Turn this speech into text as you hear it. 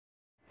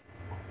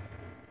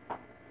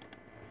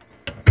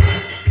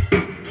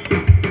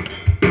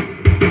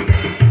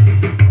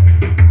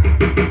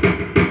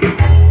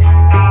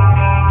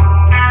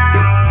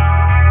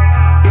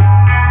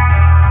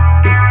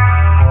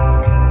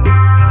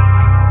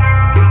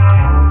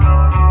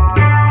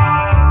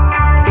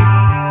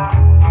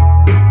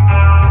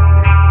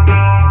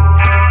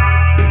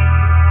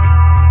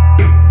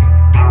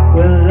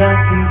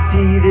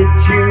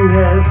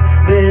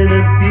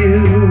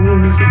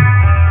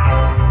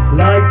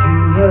to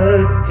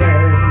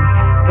attend,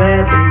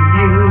 badly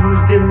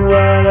used, and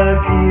while I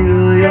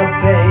feel your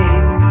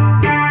pain,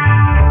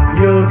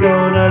 you're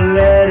gonna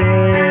let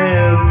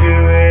him do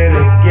it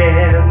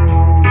again.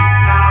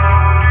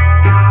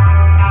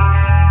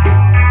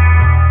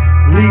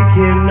 We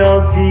can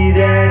all see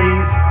that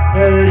he's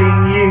hurting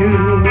you,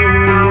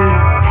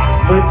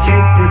 but you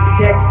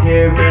protect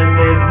him and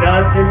there's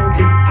nothing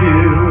to do.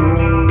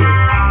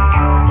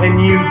 And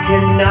you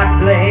cannot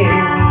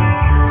blame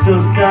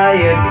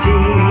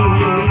society,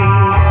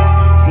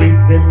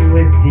 sleeping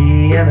with the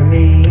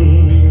enemy.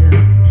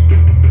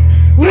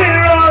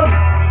 We're all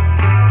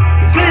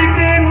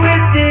sleeping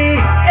with the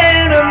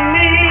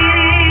enemy.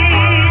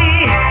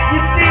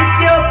 You think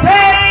your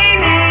pain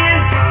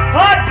is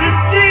hard to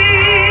see.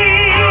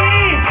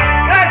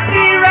 I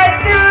see right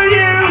through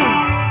you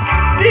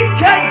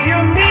because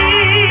you're me.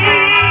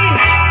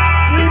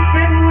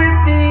 Sleeping with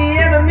the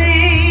enemy.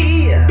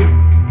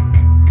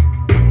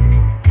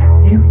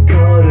 You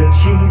caught her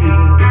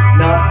cheating,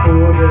 not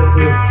for the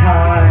first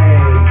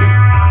time.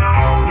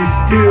 You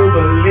still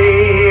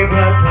believe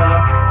her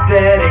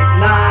pathetic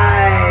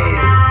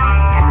lies.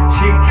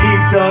 She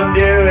keeps on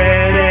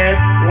doing it,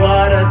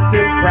 what a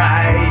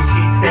surprise.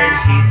 She says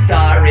she's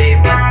sorry,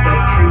 but the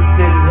truth's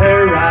in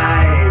her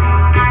eyes.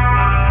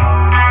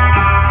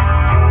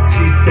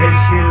 She says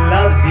she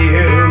loves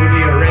you, do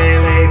you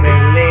really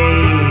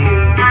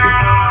believe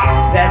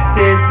that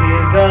this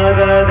is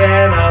other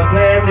than a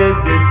plan to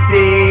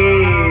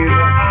deceive?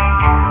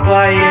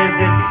 Why is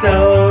it so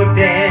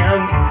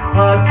damned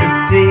hard to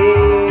see?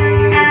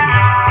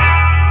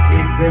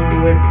 Sleeping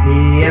with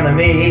the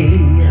enemy.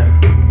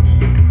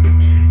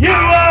 You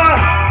are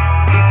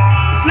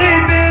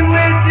sleeping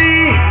with the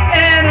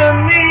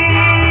enemy.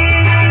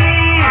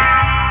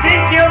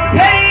 Think your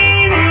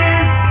pain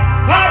is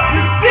hard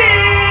to see.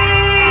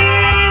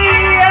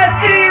 I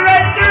see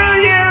right through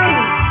you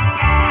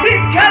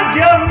because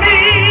you're me.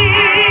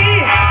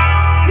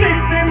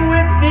 Sleeping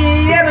with the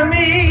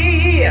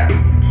enemy.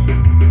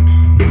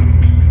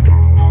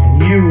 And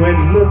you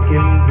went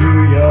looking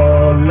through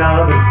your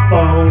lover's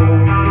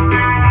phone.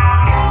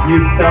 You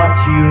thought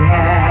you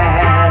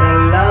had a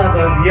love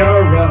of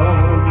your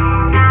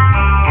own,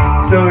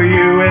 so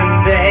you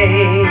and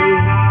they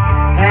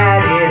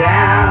had it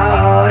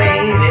out.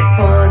 Ain't it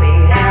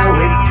funny how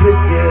it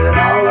twisted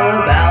all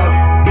about?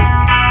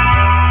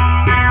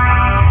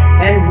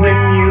 And when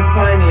you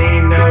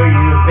finally know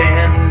you've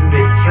been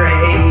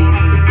betrayed,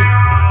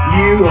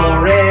 you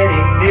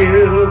already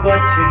knew, but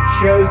you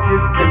chose to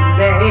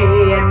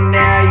delay. And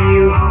now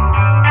you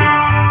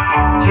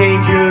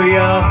change who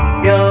you're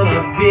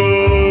gonna be.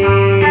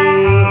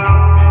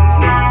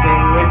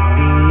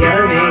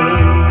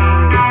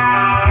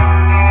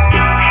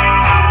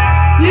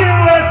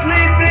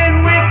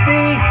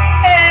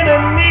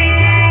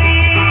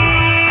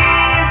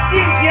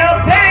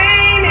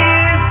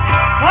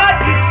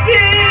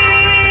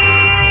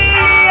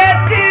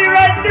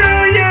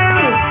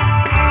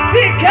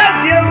 Because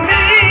you're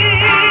me,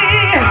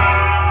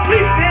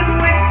 sleeping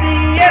with the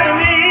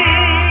enemy.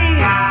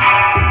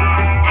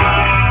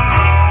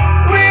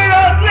 We're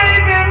all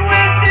sleeping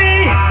with the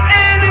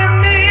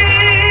enemy.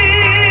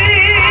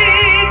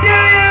 Do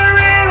you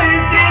really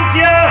think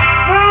you're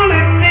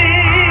fooling me?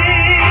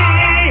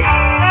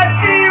 I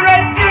see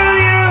right through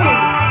you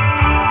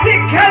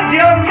because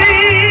you're me.